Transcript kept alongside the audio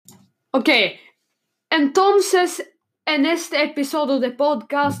Ok, entonces en este episodio de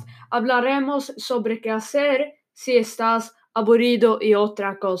podcast hablaremos sobre qué hacer si estás aburrido y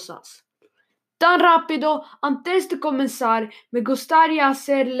otras cosas. Tan rápido, antes de comenzar, me gustaría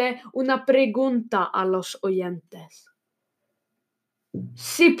hacerle una pregunta a los oyentes.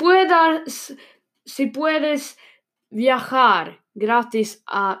 Si puedes viajar gratis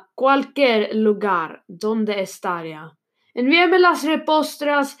a cualquier lugar, ¿dónde estaría? Envíame las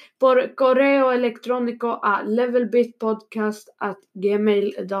respuestas por correo electrónico a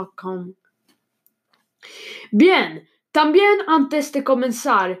levelbitpodcast@gmail.com. Bien, también antes de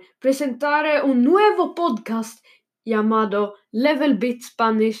comenzar, presentaré un nuevo podcast llamado Level Bit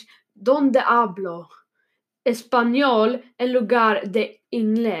Spanish, donde hablo español en lugar de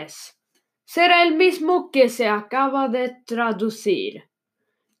inglés. Será el mismo que se acaba de traducir.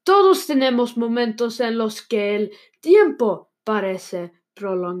 Todos tenemos momentos en los que el tiempo parece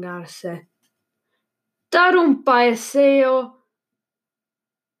prolongarse. Dar un paseo.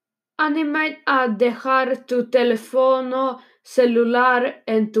 Anima a dejar tu teléfono celular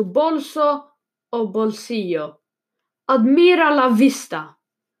en tu bolso o bolsillo. Admira la vista.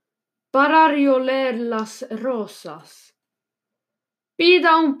 Parar y oler las rosas.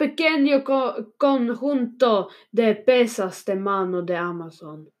 Pida un pequeño conjunto de pesas de mano de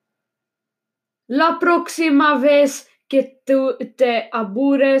Amazon. La próxima vez que tú te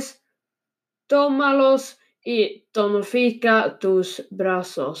aburres, tómalos y tonifica tus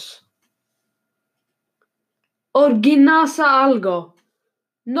brazos. Organiza algo.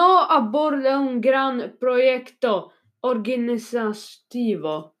 No aborda un gran proyecto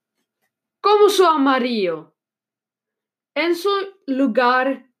organizativo, como su amarillo. En su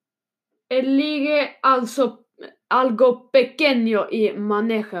lugar, elige algo pequeño y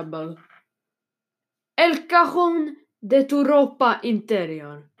manejable. El cajón de tu ropa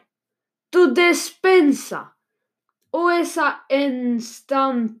interior, tu despensa o esa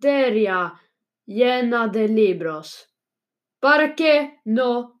estantería llena de libros, para que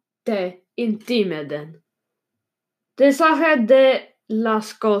no te intimiden. Deshace de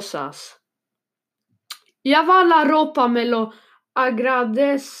las cosas. Lleva la ropa, me lo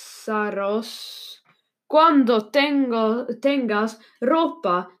agradecerás cuando tengas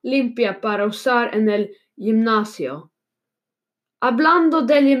ropa limpia para usar en el gimnasio. Hablando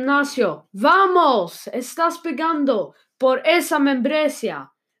del gimnasio, ¡vamos! Estás pagando por esa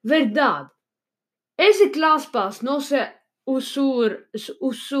membresía, ¿verdad? Ese ClassPass no se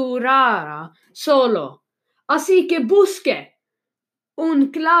usurará solo. Así que busque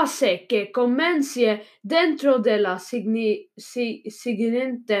un clase que comience dentro de la siguiente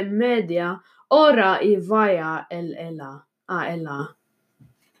media hora y vaya a ella.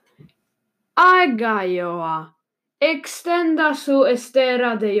 Haga yoga. Extenda su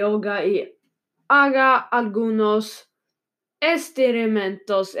estera de yoga y haga algunos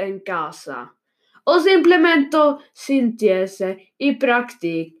estiramientos en casa. O simplemente siéntese y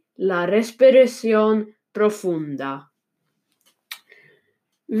practique la respiración profunda.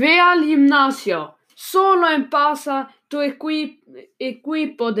 Ve al gimnasio. Solo empasa tu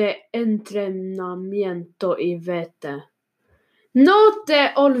equipo de entrenamiento y vete. No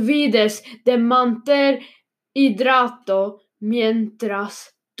te olvides de mantener hidrato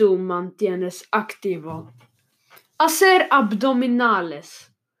mientras tú mantienes activo. Hacer abdominales.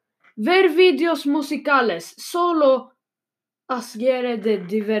 Ver videos musicales solo quiere de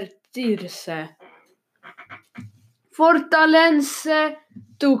divertirse. Fortalece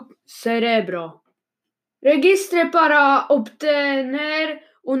tu cerebro. Registre para obtener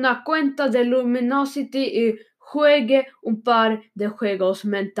una cuenta de Luminosity y juegue un par de juegos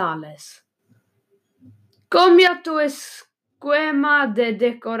mentales. Cambia tu esquema de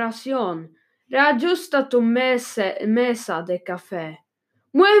decoración. Reajusta tu mesa de café.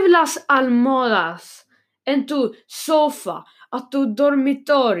 Mueve las almohadas en tu sofá a tu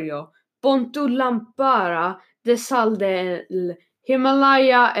dormitorio. Pon tu lámpara de sal del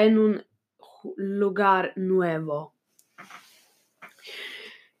Himalaya en un lugar nuevo.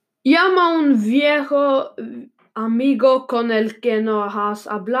 Llama a un viejo amigo con el que no has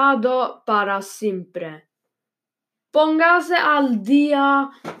hablado para siempre. Póngase al día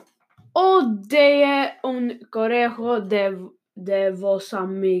o dé un correo de voz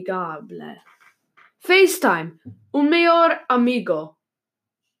amigable. FaceTime, un mejor amigo.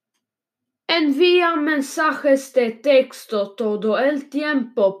 Envía mensajes de texto todo el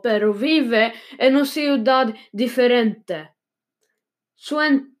tiempo, pero vive en una ciudad diferente.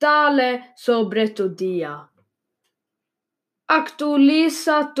 Suéntale sobre tu día.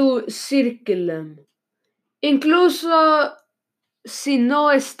 Actualiza tu currículum. Incluso si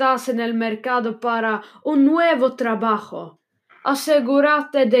no estás en el mercado para un nuevo trabajo.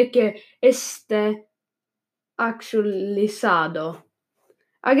 Asegúrate de que esté actualizado.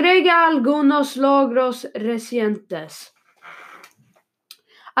 Agrega algunos logros recientes.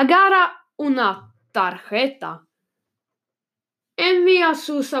 Agarra una tarjeta. Envía a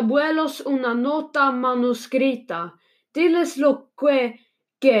sus abuelos una nota manuscrita. Diles lo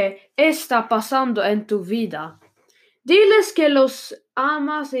que está pasando en tu vida. Diles que los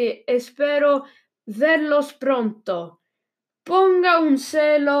amas y espero verlos pronto. Ponga un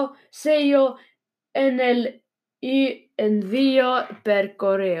sello en el y envío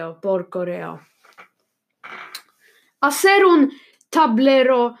por correo. Hacer un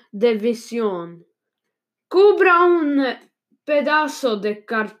tablero de visión. Cubra un pedazo de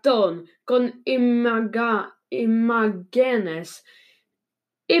cartón con imágenes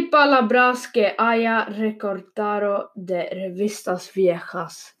y palabras que haya recortado de revistas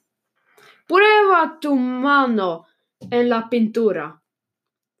viejas. Prueba tu mano en la pintura.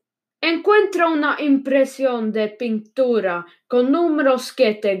 Encuentra una impresión de pintura con números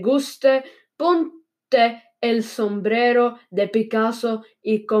que te guste, ponte el sombrero de Picasso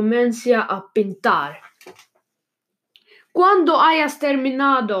y comienza a pintar. Cuando hayas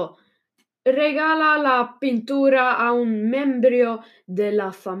terminado, regala la pintura a un miembro de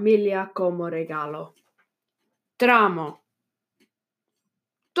la familia como regalo. Tramo.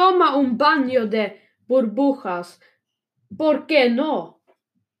 Toma un baño de burbujas. ¿Por qué no?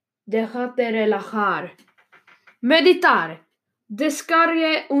 Déjate relajar. Meditar.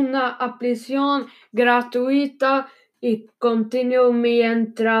 Descargue una aplicación gratuita y continúe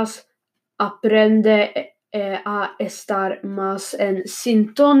mientras aprende a estar más en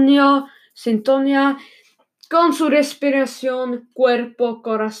sintonía con su respiración, cuerpo,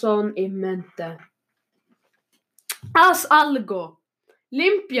 corazón y mente. Haz algo.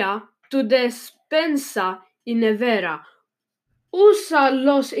 Limpia tu despensa y nevera. Usa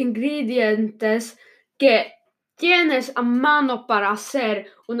los ingredientes que tienes a mano para hacer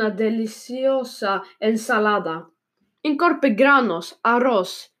una deliciosa ensalada. Incorpore granos,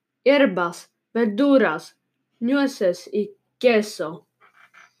 arroz, hierbas, verduras, nueces y queso.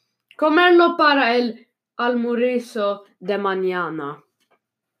 Comerlo para el almuerzo de mañana.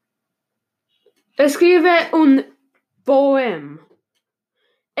 Escribe un poema.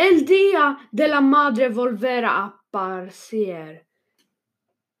 El día de la madre volverá a aparecer.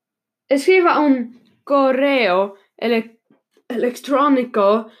 Escriba un correo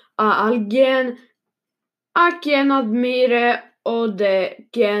electrónico a alguien a quien admire o de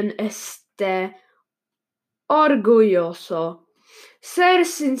quien esté orgulloso. Ser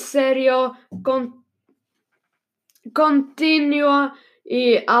sincero, continúa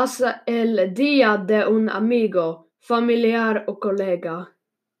y haz el día de un amigo, familiar o colega.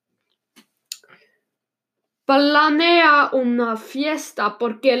 Planea una fiesta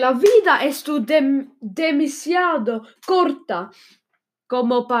porque la vida es demasiado corta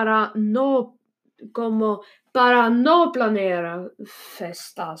como para no planear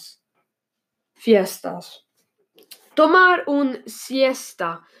fiestas. Tomar un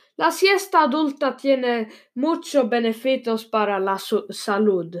siesta. La siesta adulta tiene muchos beneficios para la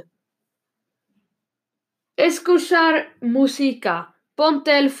salud. Escuchar música.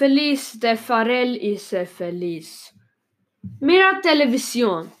 Ponte el feliz de Pharrell y sé feliz. Mira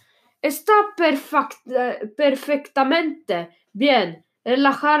televisión. Está perfectamente bien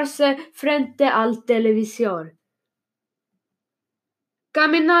relajarse frente al televisor.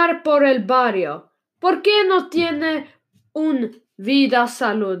 Caminar por el barrio. ¿Por qué no tiene una vida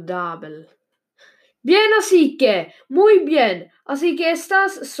saludable? Bien, muy bien. Así que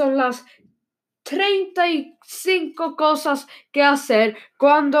estas son las 35 cosas que hacer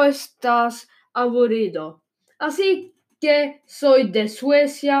cuando estás aburrido. Así que soy de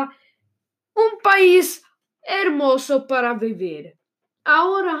Suecia, un país hermoso para vivir.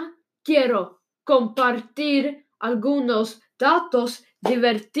 Ahora quiero compartir algunos datos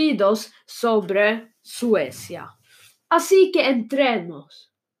divertidos sobre Suecia. Así que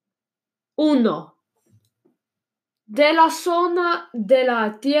entremos. 1. De la zona de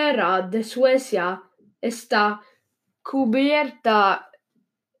la tierra de Suecia está cubierta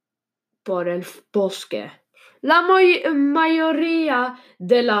por el bosque. La mayoría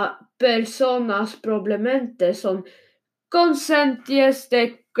de las personas probablemente son conscientes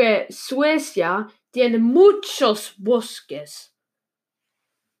de que Suecia tiene muchos bosques.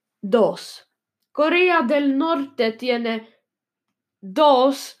 2. Corea del Norte tiene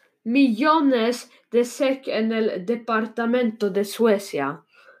 2 millones de SEK en el departamento de Suecia.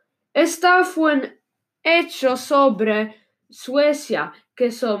 Esta fue hecho sobre Suecia, que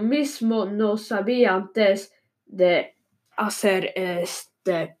eso mismo no sabía antes de hacer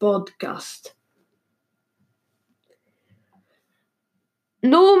este podcast.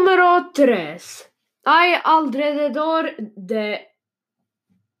 Número 3. Hay alrededor de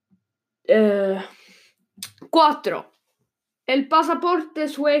 4. El pasaporte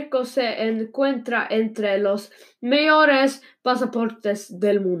sueco se encuentra entre los mejores pasaportes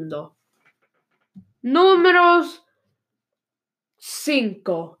del mundo. Número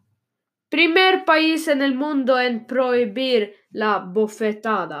 5. Primer país en el mundo en prohibir la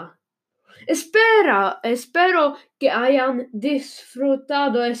bofetada. Espero que hayan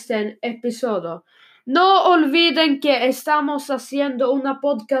disfrutado este episodio. No olviden que estamos haciendo una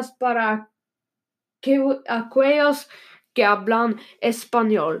podcast para aquellos que hablan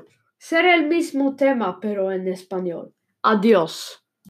español. Será el mismo tema, pero en español. Adiós.